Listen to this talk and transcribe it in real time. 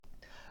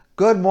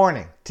Good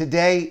morning.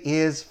 Today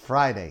is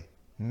Friday,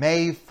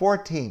 May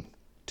 14th,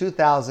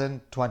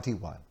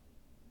 2021.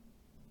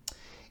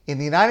 In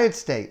the United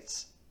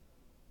States,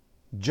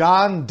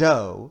 John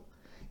Doe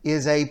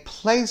is a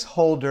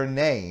placeholder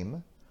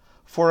name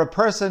for a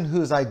person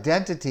whose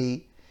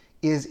identity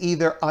is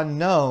either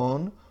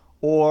unknown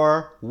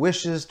or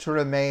wishes to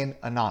remain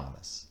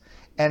anonymous.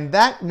 And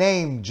that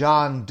name,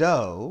 John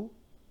Doe,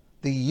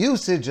 the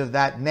usage of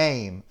that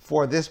name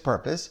for this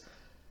purpose,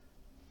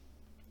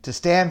 to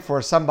stand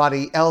for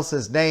somebody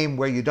else's name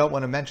where you don't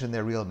want to mention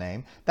their real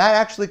name, that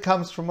actually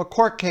comes from a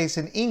court case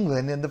in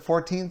England in the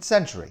 14th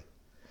century,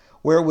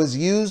 where it was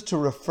used to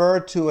refer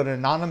to an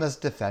anonymous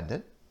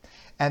defendant,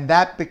 and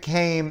that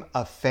became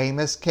a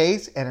famous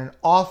case and an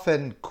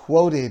often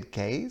quoted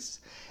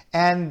case,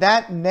 and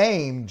that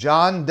name,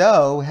 John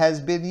Doe, has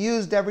been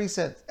used ever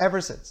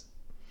since.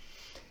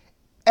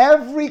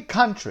 Every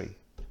country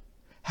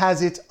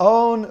has its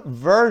own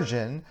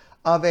version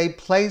of a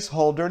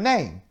placeholder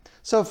name.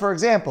 So, for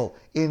example,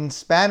 in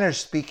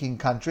Spanish-speaking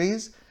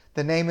countries,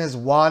 the name is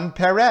Juan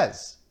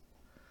Perez.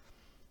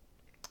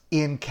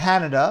 In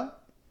Canada,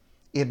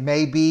 it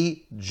may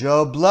be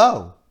Joe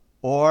Blow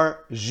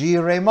or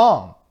Gilles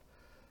Raymond.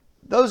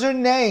 Those are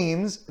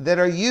names that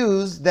are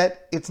used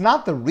that it's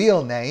not the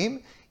real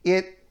name.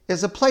 It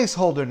is a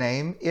placeholder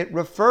name. It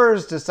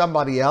refers to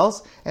somebody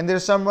else, and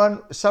there's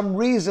some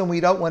reason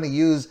we don't want to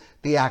use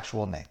the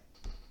actual name.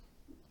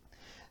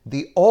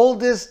 The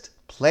oldest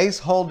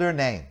placeholder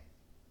name,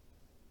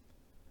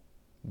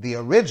 the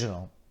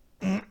original,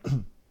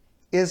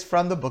 is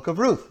from the book of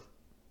Ruth.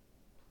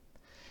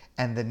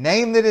 And the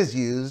name that is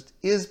used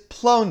is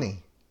Ploni.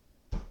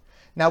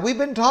 Now, we've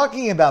been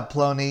talking about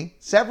Ploni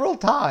several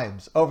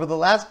times over the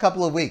last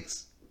couple of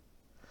weeks,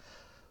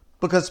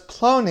 because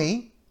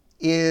Ploni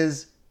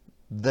is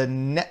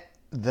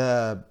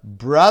the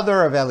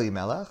brother of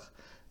Elimelech,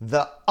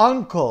 the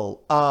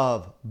uncle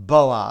of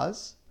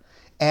Boaz,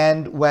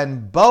 and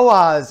when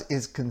Boaz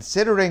is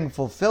considering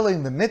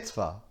fulfilling the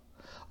mitzvah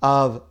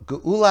of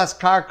Geulas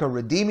Karka,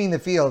 redeeming the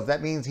fields,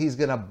 that means he's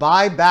going to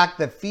buy back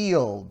the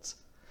fields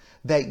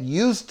that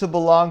used to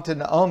belong to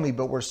Naomi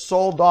but were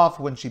sold off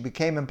when she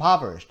became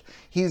impoverished.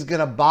 He's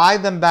going to buy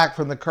them back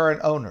from the current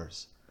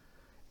owners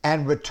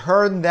and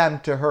return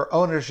them to her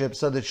ownership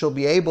so that she'll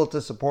be able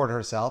to support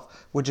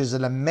herself, which is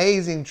an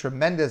amazing,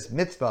 tremendous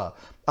mitzvah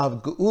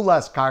of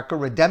Geulas Karka,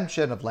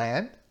 redemption of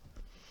land.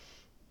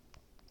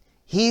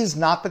 He's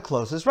not the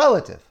closest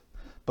relative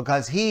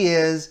because he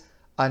is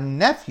a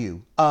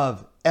nephew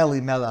of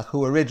Elimelech,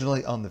 who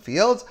originally owned the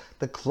fields.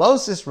 The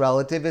closest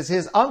relative is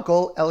his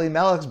uncle,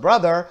 Elimelech's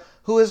brother,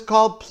 who is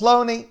called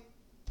Ploni.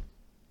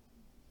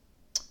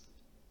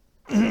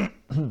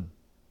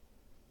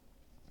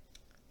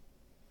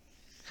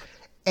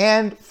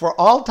 And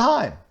for all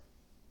time,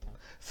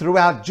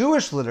 throughout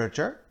Jewish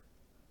literature,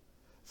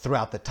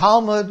 throughout the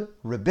Talmud,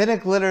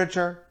 rabbinic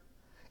literature,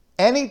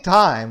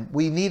 anytime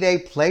we need a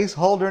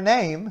placeholder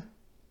name,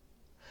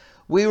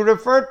 we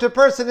refer to a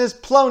person as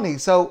Ploni.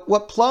 So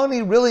what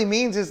Ploni really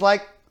means is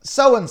like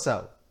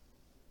so-and-so.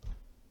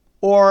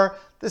 Or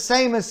the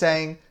same as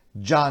saying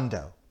John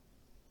Doe.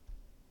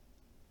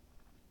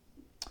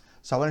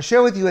 So I want to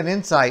share with you an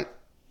insight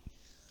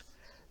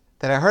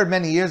that I heard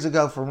many years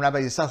ago from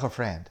Rabbi Yisachar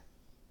Frand,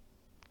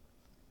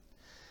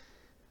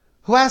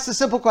 who asked a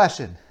simple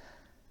question.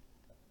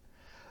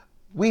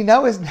 We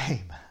know his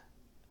name.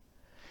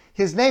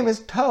 His name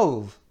is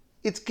Tov.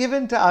 It's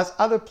given to us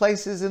other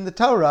places in the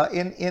Torah,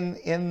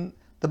 in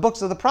the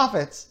books of the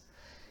prophets.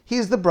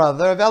 He's the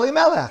brother of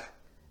Elimelech.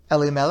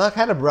 Elimelech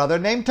had a brother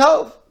named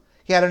Tov.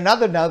 He had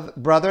another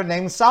brother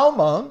named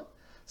Salmon.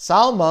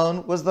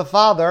 Salmon was the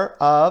father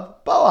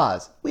of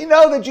Boaz. We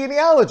know the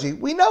genealogy.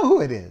 We know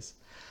who it is.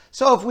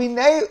 So if we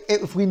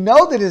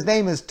know that his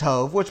name is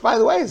Tov, which by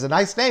the way is a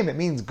nice name, it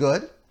means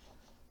good,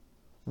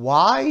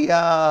 why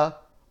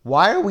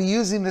are we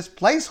using this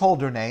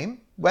placeholder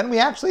name when we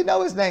actually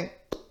know his name?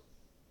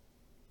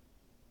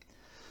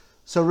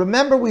 So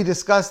remember, we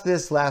discussed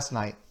this last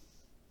night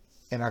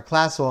in our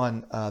class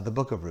on the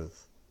book of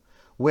Ruth,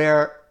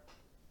 where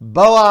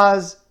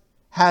Boaz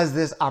has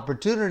this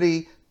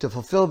opportunity to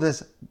fulfill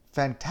this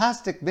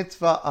fantastic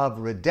mitzvah of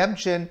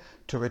redemption,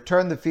 to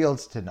return the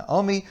fields to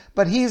Naomi,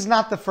 but he's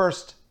not the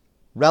first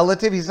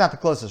relative, he's not the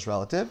closest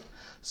relative.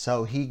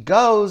 So he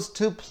goes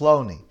to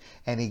Ploni,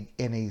 and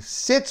he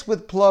sits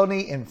with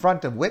Ploni in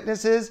front of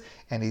witnesses,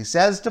 and he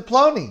says to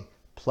Ploni,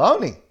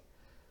 Ploni,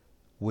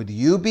 would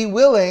you be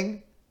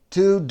willing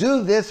to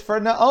do this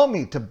for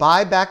Naomi, to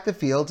buy back the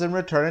fields and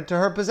return it to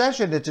her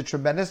possession? It's a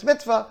tremendous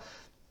mitzvah.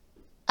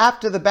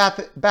 After the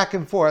back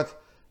and forth,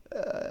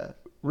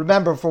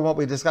 remember from what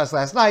we discussed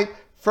last night,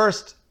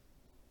 first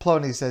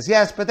Ploni says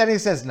yes, but then he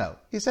says no.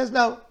 He says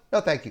no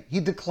thank you. He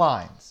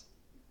declines.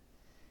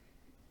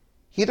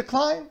 He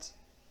declines.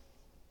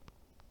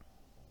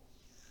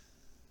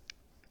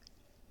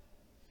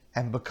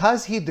 And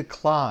because he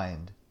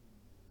declined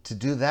to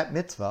do that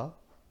mitzvah,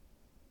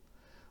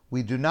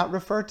 we do not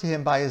refer to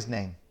him by his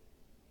name.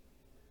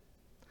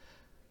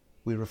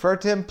 We refer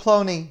to him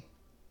Ploni,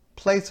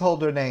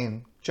 placeholder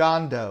name,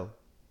 John Doe.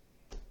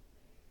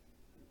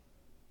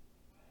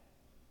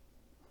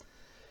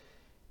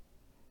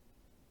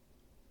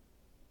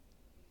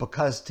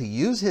 because to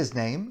use his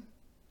name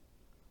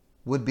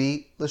would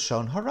be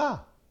Lashon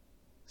Hara,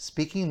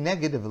 speaking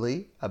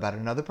negatively about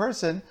another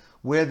person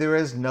where there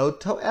is no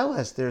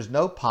to'eles, there's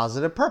no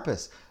positive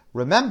purpose.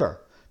 Remember,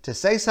 to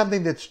say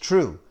something that's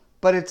true,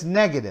 but it's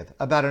negative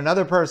about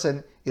another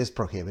person is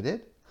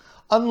prohibited,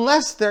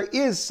 unless there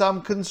is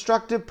some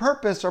constructive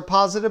purpose or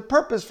positive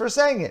purpose for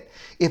saying it.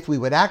 If we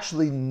would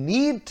actually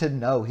need to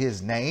know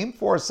his name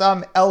for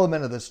some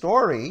element of the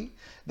story,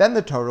 then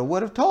the Torah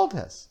would have told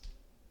us.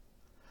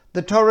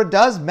 The Torah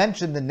does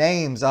mention the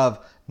names of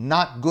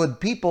not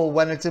good people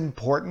when it's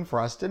important for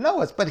us to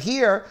know it. But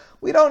here,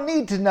 we don't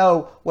need to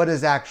know what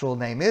his actual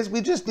name is.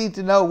 We just need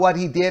to know what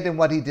he did and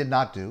what he did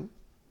not do.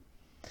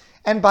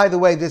 And by the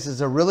way, this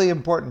is a really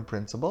important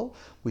principle.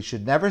 We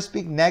should never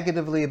speak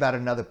negatively about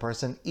another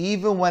person,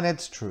 even when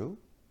it's true,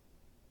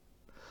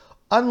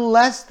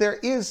 unless there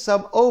is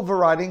some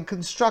overriding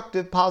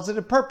constructive,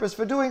 positive purpose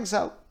for doing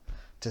so,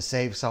 to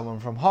save someone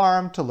from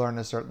harm, to learn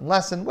a certain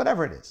lesson,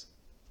 whatever it is.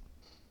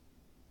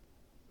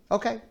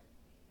 Okay.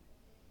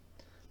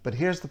 But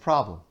here's the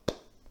problem.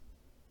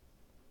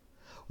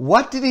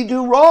 What did he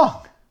do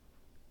wrong?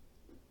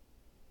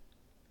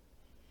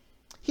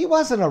 He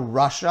wasn't a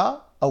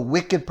Rasha, a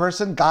wicked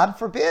person, God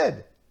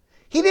forbid.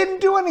 He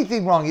didn't do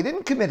anything wrong. He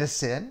didn't commit a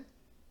sin.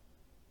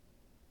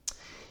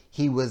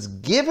 He was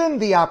given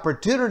the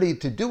opportunity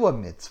to do a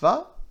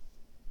mitzvah,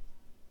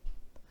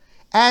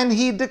 and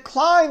he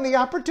declined the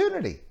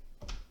opportunity.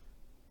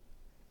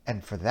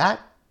 And for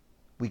that,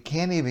 we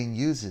can't even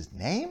use his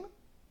name?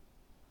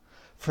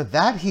 For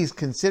that, he's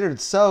considered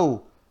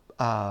so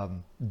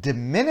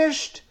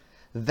diminished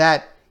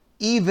that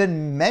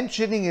even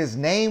mentioning his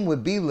name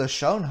would be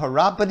Lashon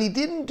Hara, but he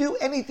didn't do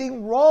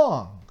anything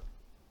wrong.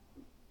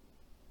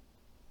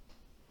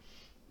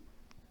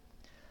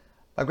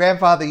 My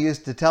grandfather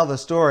used to tell the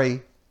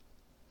story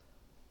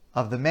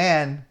of the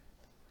man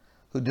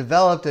who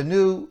developed a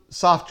new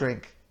soft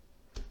drink.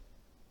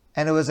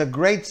 And it was a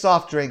great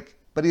soft drink,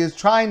 but he was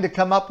trying to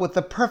come up with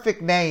the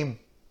perfect name.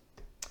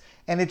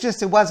 And it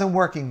wasn't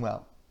working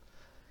well.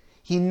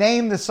 He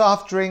named the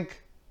soft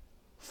drink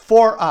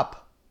 4-Up.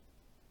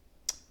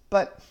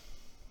 But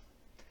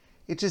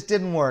it just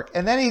didn't work.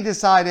 And then he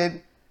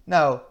decided,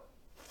 no,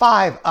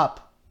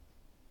 5-Up.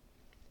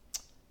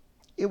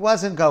 It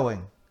wasn't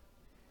going.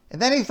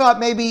 And then he thought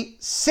maybe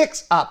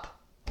 6-Up.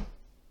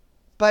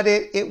 But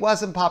it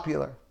wasn't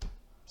popular.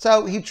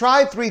 So he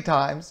tried 3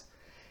 times,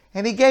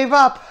 and he gave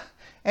up.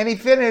 And he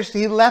finished.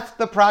 He left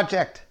the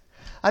project.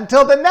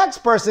 Until the next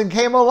person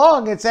came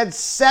along and said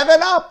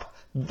 7-Up.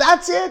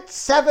 That's it,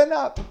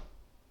 7-Up.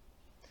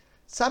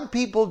 Some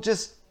people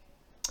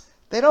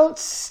they don't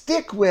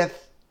stick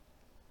with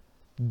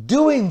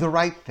doing the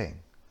right thing.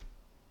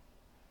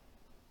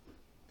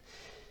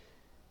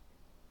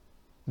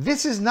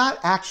 This is not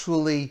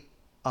actually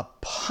a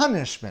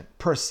punishment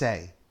per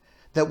se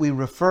that we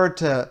refer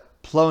to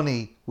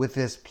Ploni with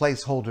this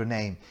placeholder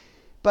name,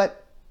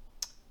 but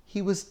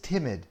he was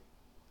timid.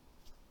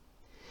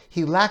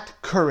 He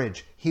lacked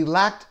courage. He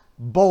lacked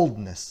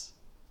boldness.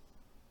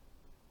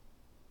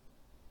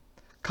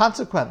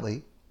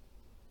 Consequently,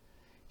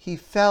 he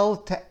fell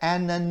to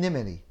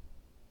anonymity.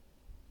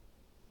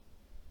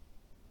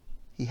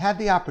 He had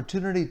the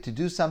opportunity to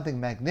do something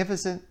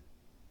magnificent,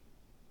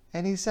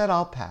 and he said,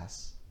 I'll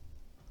pass.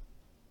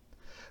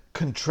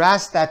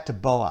 Contrast that to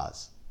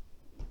Boaz.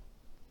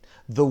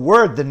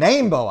 The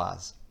name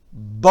Boaz.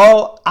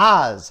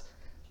 Boaz.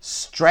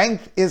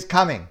 Strength is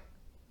coming.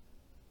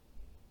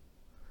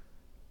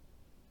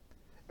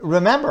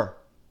 Remember,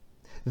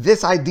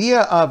 this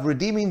idea of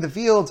redeeming the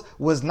fields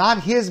was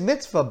not his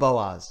mitzvah,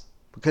 Boaz,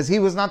 because he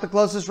was not the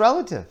closest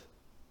relative.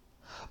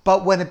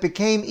 But when it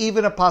became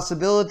even a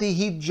possibility,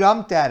 he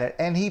jumped at it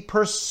and he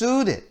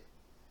pursued it.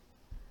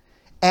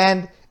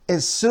 And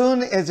as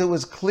soon as it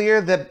was clear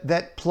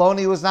that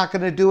Ploni was not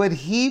going to do it,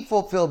 he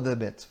fulfilled the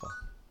mitzvah.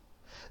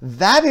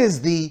 That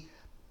is the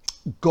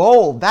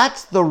goal.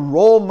 That's the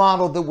role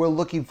model that we're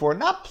looking for.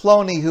 Not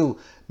Ploni who,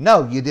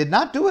 no, you did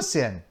not do a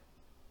sin.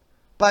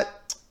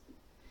 But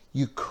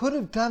you could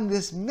have done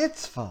this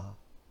mitzvah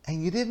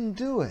and you didn't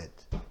do it.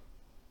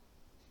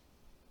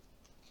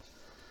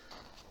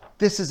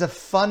 This is a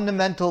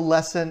fundamental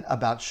lesson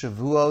about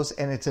Shavuos,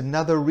 and it's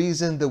another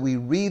reason that we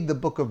read the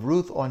book of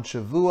Ruth on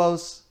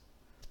Shavuos,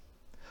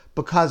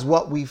 because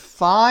what we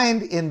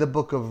find in the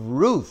book of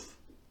Ruth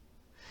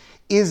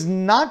is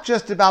not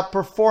just about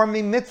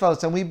performing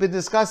mitzvahs, and we've been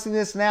discussing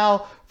this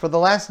now for the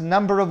last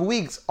number of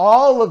weeks,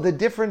 all of the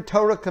different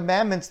Torah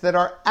commandments that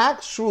are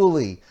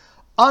actually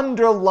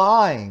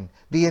underlying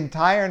the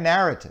entire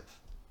narrative.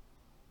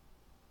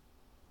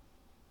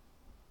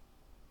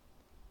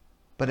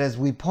 But as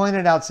we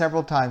pointed out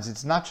several times,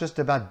 it's not just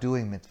about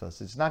doing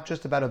mitzvahs. It's not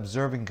just about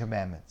observing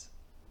commandments.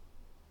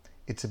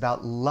 It's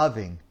about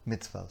loving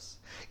mitzvahs.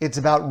 It's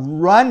about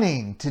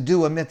running to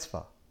do a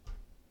mitzvah.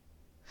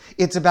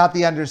 It's about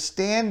the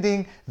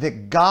understanding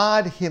that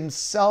God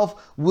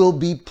himself will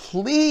be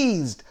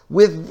pleased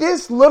with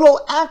this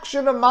little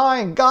action of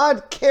mine.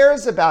 God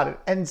cares about it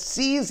and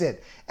sees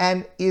it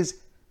and is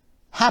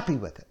happy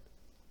with it.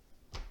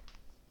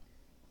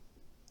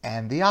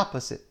 and the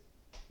opposite.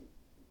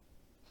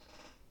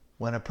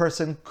 When a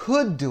person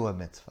could do a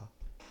mitzvah,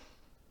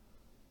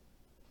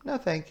 no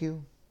thank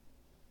you,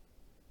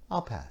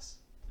 I'll pass.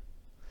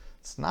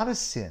 It's not a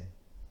sin,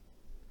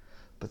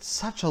 but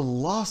such a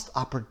lost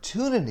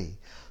opportunity,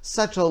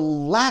 such a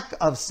lack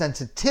of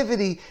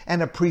sensitivity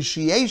and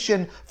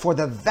appreciation for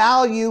the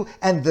value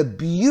and the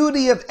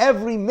beauty of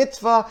every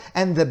mitzvah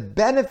and the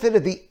benefit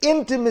of the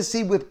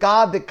intimacy with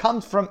God that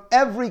comes from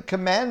every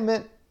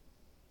commandment.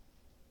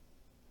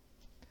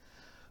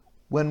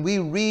 When we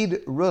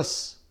read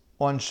Rus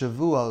on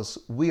Shavuos,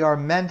 we are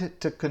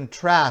meant to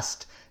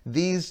contrast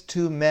these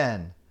two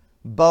men,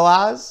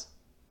 Boaz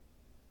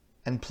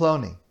and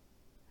Ploni,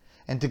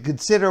 and to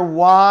consider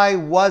why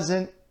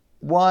wasn't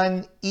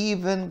one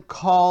even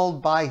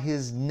called by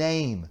his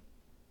name,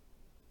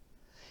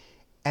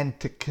 and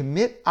to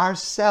commit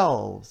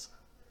ourselves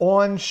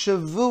on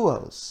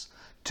Shavuos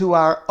to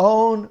our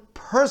own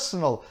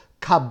personal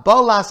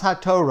Kabbalas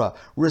HaTorah,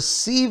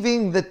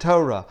 receiving the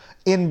Torah,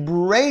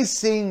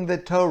 embracing the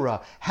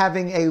Torah,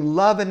 having a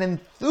love and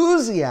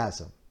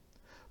enthusiasm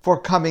for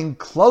coming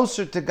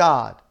closer to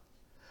God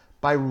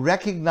by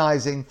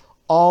recognizing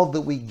all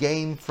that we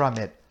gain from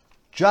it,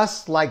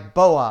 just like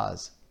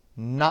Boaz,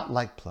 not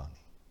like Ploni.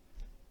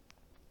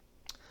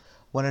 I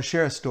want to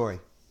share a story.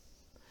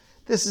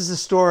 This is a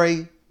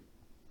story,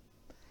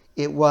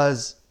 it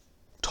was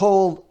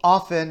told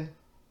often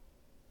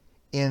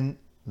in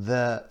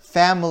the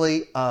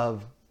family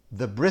of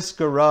the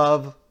Brisker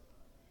Rav.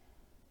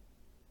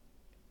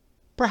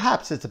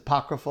 Perhaps it's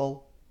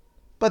apocryphal,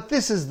 but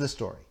this is the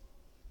story.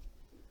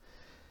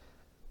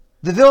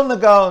 The Vilna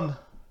Gaon,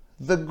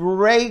 the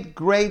great,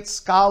 great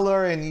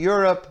scholar in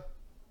Europe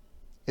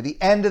at the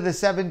end of the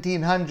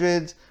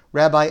 1700s,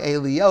 Rabbi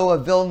Elio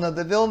of Vilna,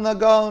 the Vilna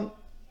Gaon,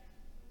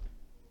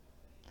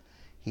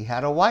 he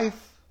had a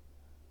wife.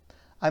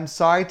 I'm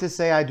sorry to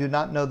say I do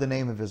not know the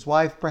name of his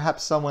wife.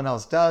 Perhaps someone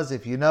else does.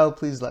 If you know,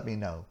 please let me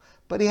know.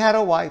 But he had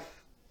a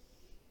wife.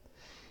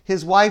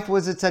 His wife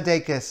was a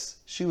tzaddikus.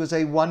 She was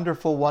a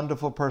wonderful,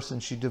 wonderful person.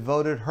 She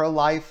devoted her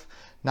life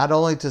not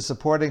only to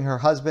supporting her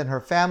husband,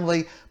 her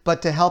family,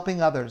 but to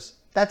helping others.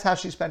 That's how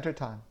she spent her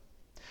time.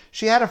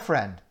 She had a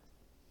friend.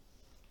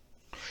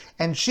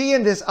 And she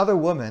and this other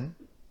woman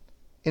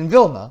in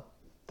Vilna,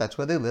 that's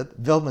where they lived,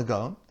 Vilna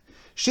Gaon,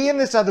 she and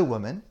this other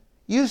woman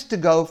used to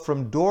go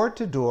from door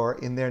to door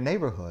in their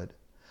neighborhood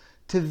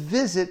to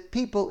visit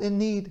people in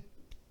need.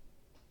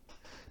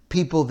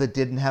 People that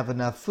didn't have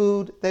enough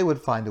food, they would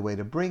find a way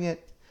to bring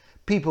it.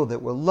 People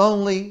that were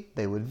lonely,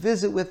 they would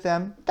visit with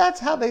them. That's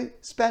how they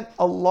spent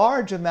a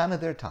large amount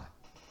of their time.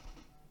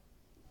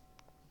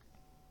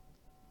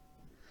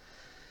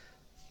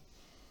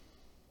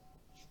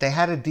 They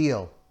had a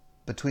deal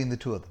between the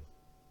two of them.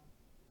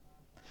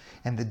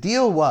 And the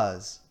deal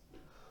was,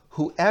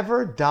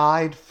 whoever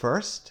died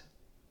first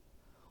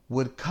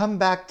would come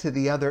back to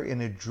the other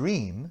in a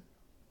dream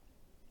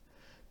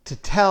to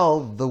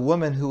tell the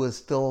woman who was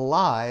still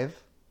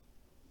alive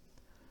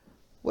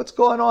what's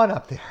going on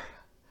up there.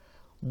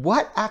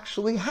 What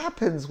actually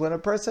happens when a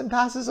person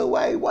passes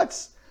away? What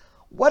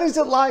is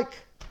it like?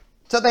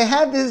 So they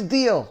had this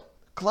deal,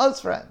 close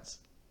friends.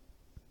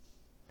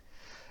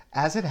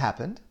 As it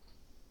happened,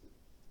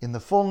 in the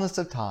fullness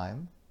of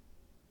time,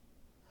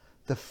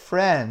 the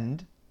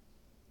friend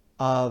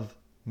of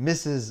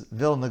Mrs.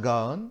 Vilna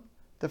Gaon,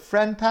 the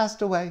friend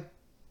passed away.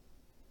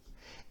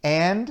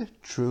 And,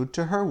 true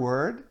to her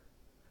word,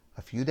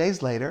 a few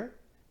days later,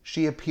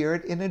 she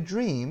appeared in a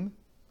dream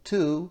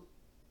to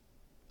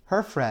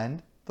her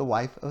friend, the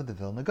wife of the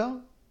Vilna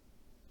Gaon.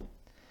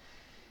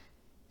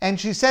 And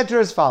she said to her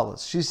as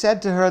follows. She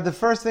said to her, the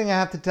first thing I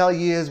have to tell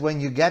you is when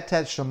you get to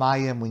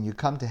Shemayim, when you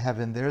come to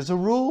heaven, there's a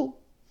rule.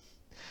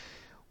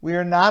 We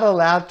are not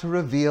allowed to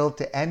reveal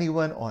to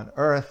anyone on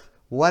earth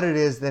what it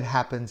is that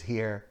happens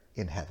here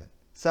in heaven.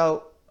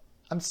 So,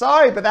 I'm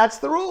sorry, but that's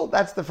the rule.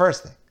 That's the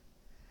first thing.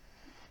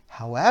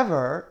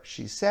 However,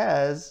 she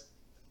says,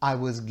 I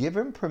was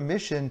given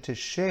permission to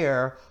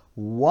share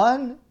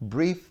one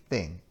brief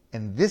thing.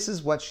 And this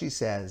is what she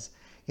says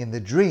in the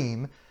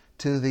dream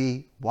to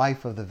the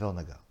wife of the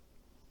Vilna Gaon.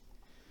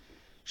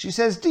 She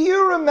says, do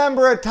you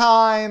remember a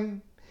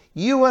time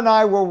you and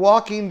I were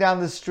walking down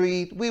the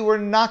street? We were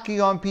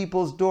knocking on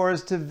people's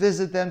doors to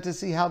visit them, to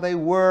see how they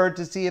were,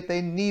 to see if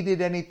they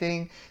needed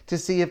anything, to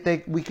see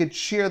if we could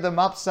cheer them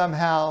up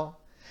somehow.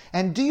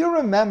 And do you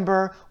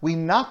remember we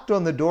knocked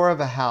on the door of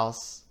a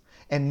house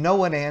and no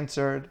one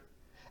answered?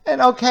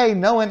 And okay,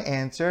 no one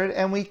answered,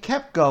 and we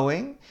kept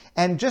going.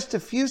 And just a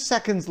few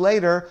seconds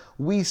later,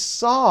 we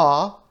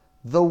saw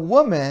the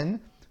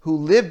woman who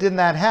lived in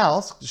that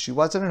house. She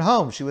wasn't at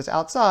home, she was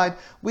outside.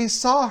 We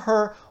saw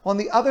her on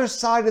the other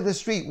side of the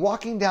street,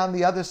 walking down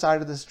the other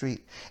side of the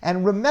street.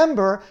 And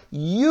remember,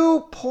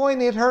 you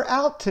pointed her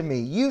out to me.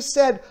 You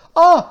said,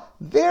 oh,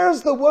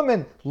 there's the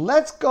woman.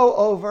 Let's go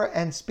over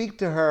and speak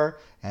to her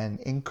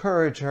and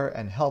encourage her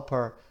and help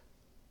her.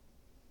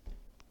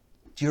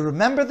 Do you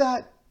remember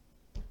that?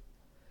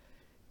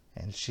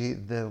 And she,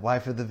 the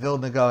wife of the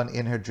Vilna Gaon,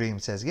 in her dream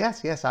says,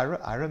 yes,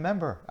 I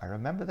remember. I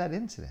remember that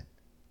incident.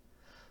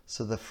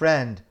 So the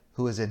friend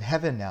who is in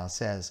heaven now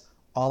says,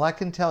 all I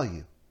can tell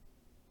you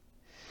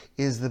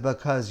is that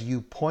because you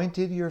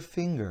pointed your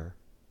finger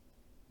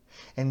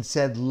and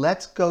said,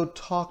 let's go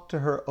talk to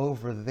her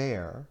over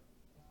there,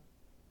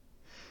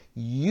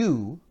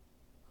 you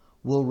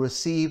will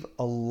receive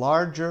a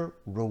larger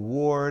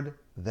reward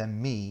than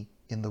me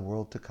in the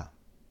world to come.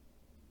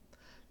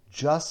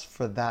 Just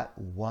for that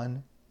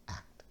one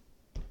act.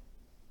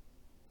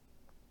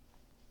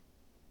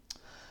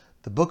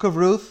 The book of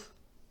Ruth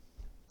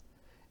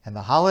and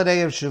the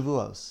holiday of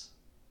Shavuos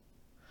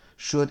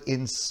should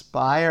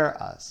inspire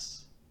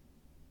us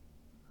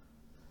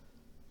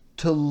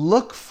to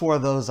look for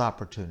those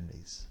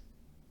opportunities,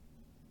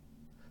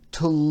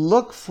 to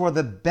look for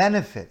the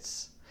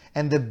benefits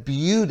and the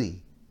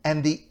beauty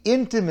and the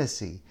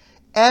intimacy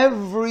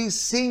every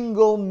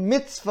single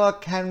mitzvah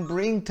can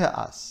bring to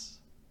us,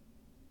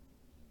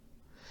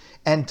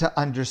 and to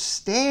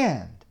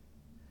understand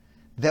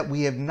that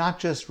we have not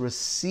just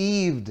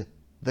received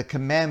the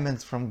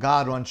commandments from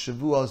God on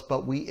Shavuos,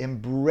 but we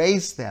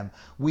embrace them.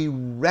 We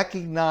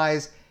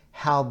recognize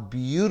how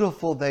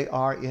beautiful they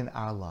are in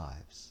our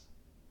lives.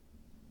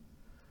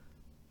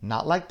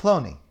 Not like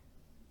Ploni,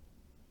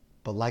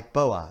 but like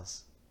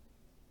Boaz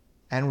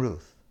and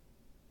Ruth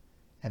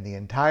and the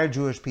entire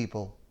Jewish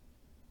people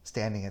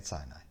standing at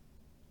Sinai.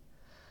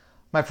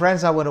 My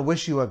friends, I want to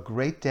wish you a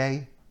great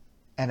day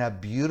and a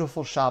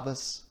beautiful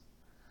Shabbos.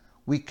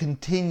 We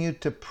continue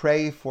to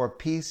pray for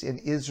peace in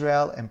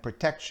Israel and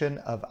protection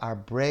of our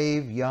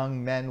brave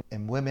young men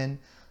and women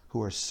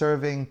who are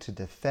serving to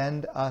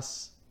defend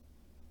us.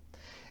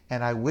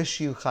 And I wish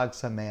you Chag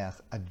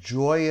Sameach, a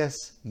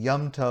joyous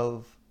Yom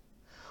Tov,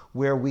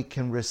 where we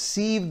can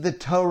receive the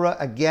Torah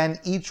again,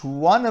 each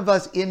one of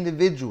us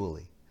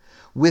individually,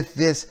 with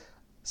this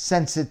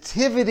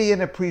sensitivity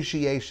and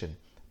appreciation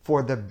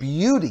for the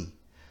beauty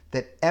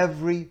that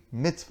every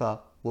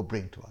mitzvah will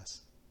bring to us.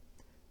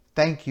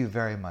 Thank you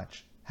very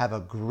much. Have a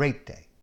great day.